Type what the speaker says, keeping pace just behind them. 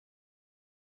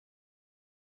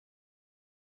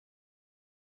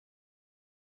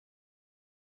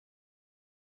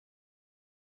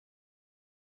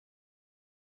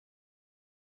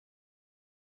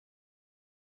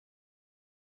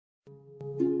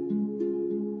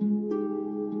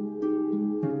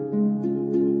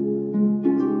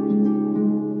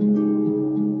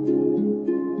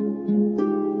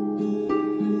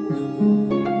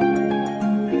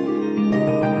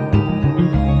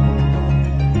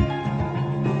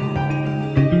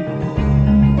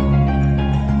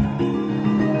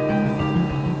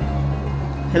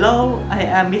Hello, I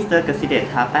am Mr. Kasidet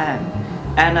Thapan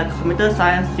and a computer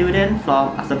science student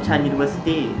from Assumption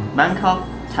University, Bangkok,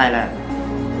 Thailand.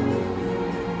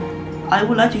 I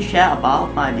would like to share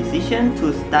about my decision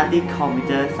to study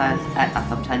computer science at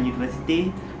Assumption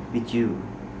University with you.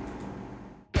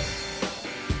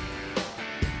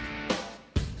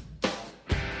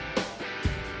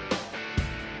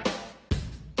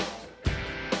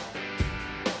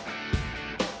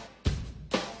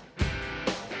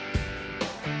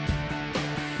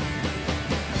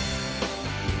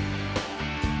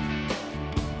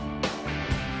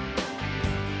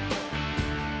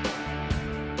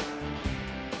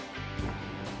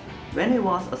 When I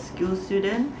was a school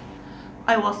student,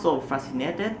 I was so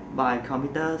fascinated by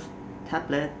computers,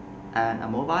 tablets, and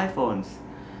mobile phones.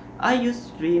 I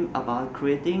used to dream about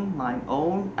creating my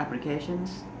own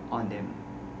applications on them.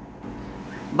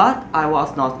 But I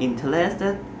was not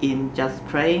interested in just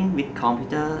playing with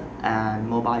computers and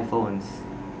mobile phones.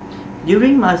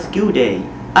 During my school day,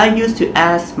 I used to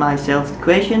ask myself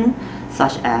questions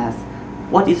such as,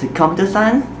 what is computer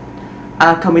science?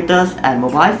 Are computers and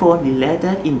mobile phones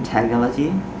related in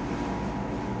technology?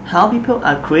 How people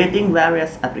are creating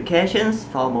various applications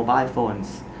for mobile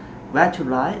phones? Where to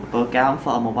write a program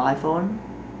for a mobile phone?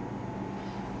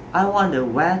 I wonder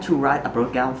where to write a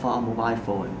program for a mobile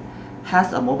phone.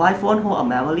 Has a mobile phone hold a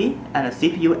memory and a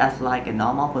CPU as like a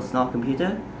normal personal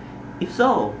computer? If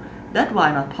so, then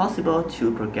why not possible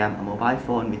to program a mobile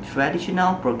phone with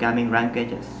traditional programming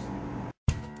languages?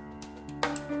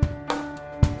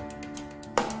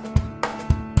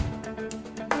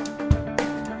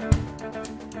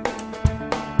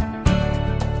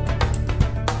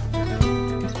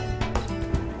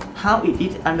 How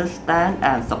it understands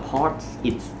and supports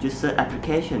its user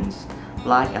applications,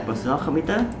 like a personal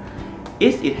computer?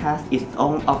 Is it has its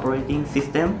own operating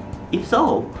system? If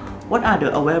so, what are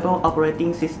the available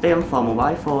operating systems for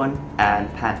mobile phone and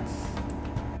pads?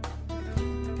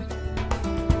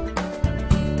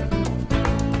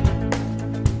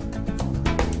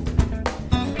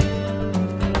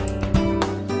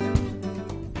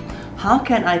 How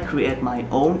can I create my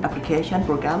own application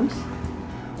programs?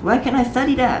 Where can I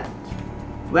study that?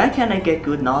 Where can I get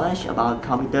good knowledge about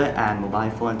computer and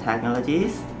mobile phone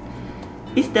technologies?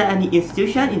 Is there any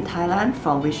institution in Thailand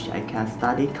from which I can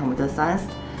study computer science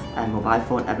and mobile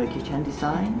phone application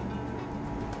design?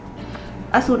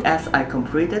 As soon as I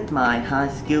completed my high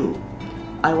school,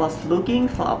 I was looking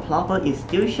for a proper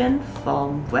institution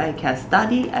from where I can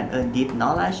study and earn deep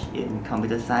knowledge in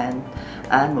computer science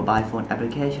and mobile phone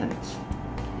applications.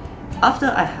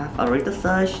 After I have a little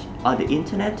search on the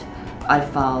internet, I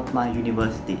found my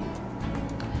university.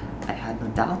 I had no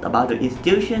doubt about the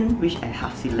institution which I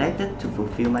have selected to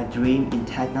fulfill my dream in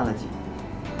technology.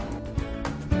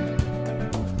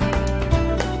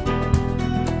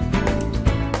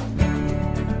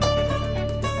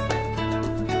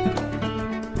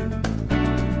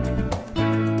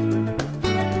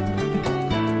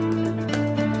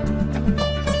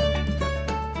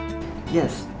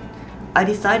 Yes, I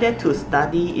decided to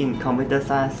study in Computer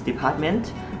Science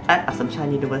Department at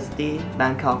Assumption University,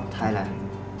 Bangkok, Thailand.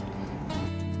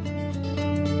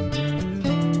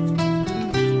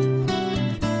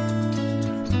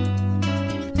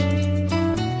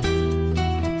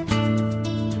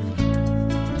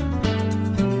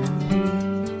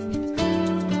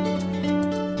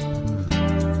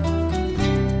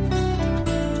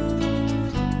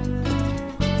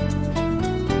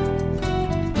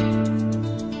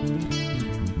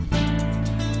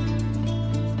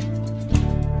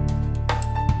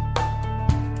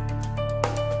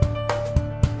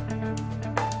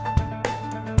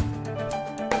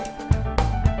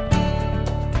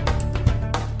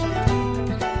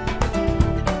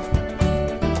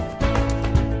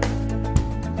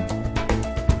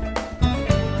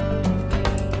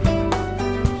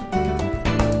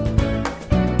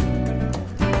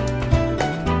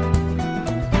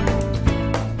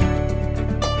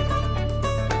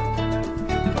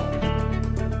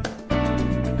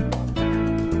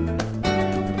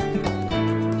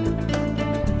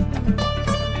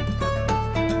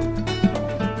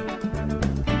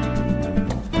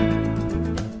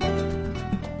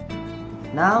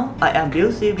 Now, I am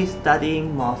busy with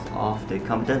studying most of the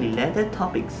computer-related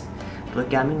topics: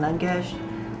 programming language,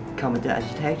 computer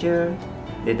architecture,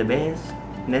 database,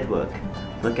 network,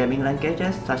 programming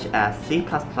languages such as C++,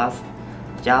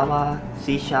 Java,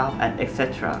 C#, and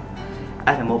etc.,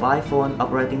 and a mobile phone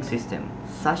operating system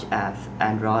such as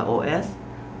Android OS,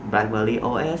 BlackBerry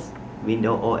OS,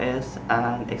 Windows OS,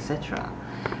 and etc.,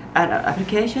 and an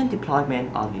application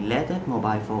deployment on related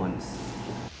mobile phones.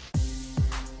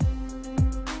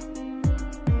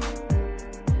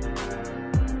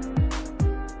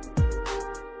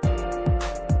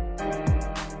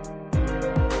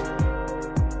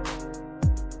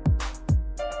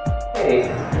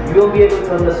 you will be able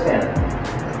to understand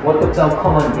what are some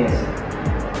common things.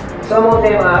 Some of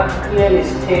them are clearly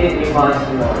stated in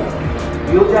machine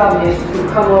learning. Your job is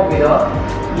to come up with a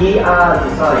ER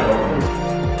design.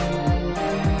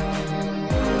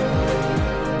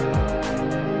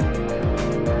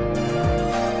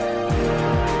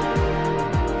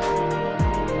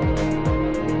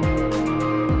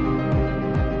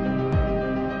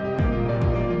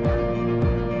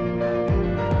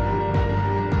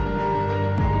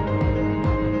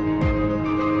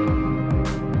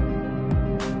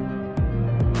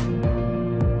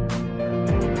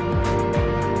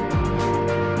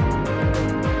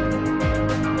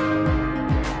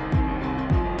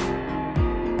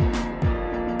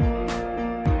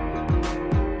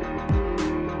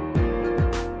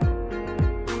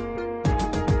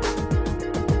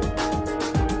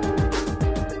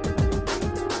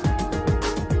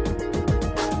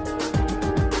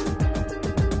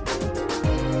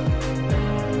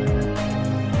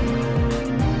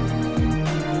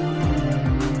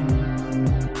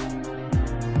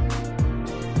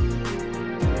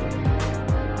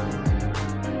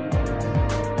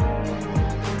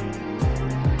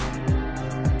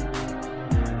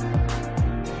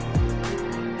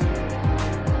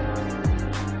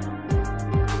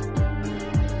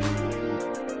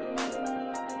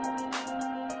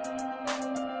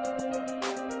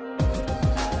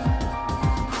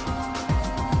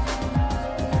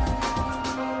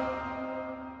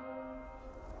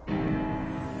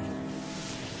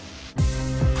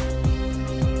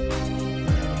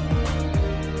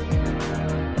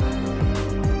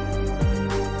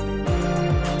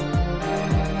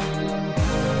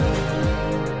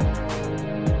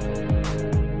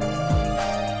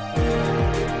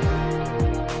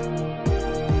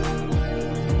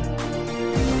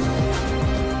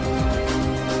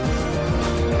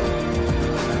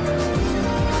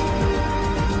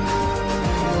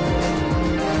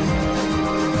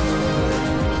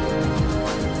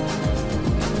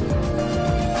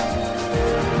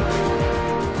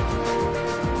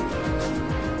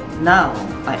 Now,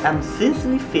 I am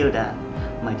sincerely feel that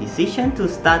my decision to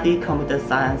study computer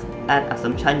science at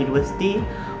Assumption University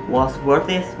was worth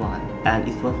this one, and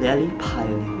it was really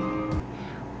pioneering.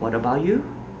 What about you?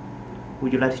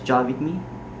 Would you like to join with me?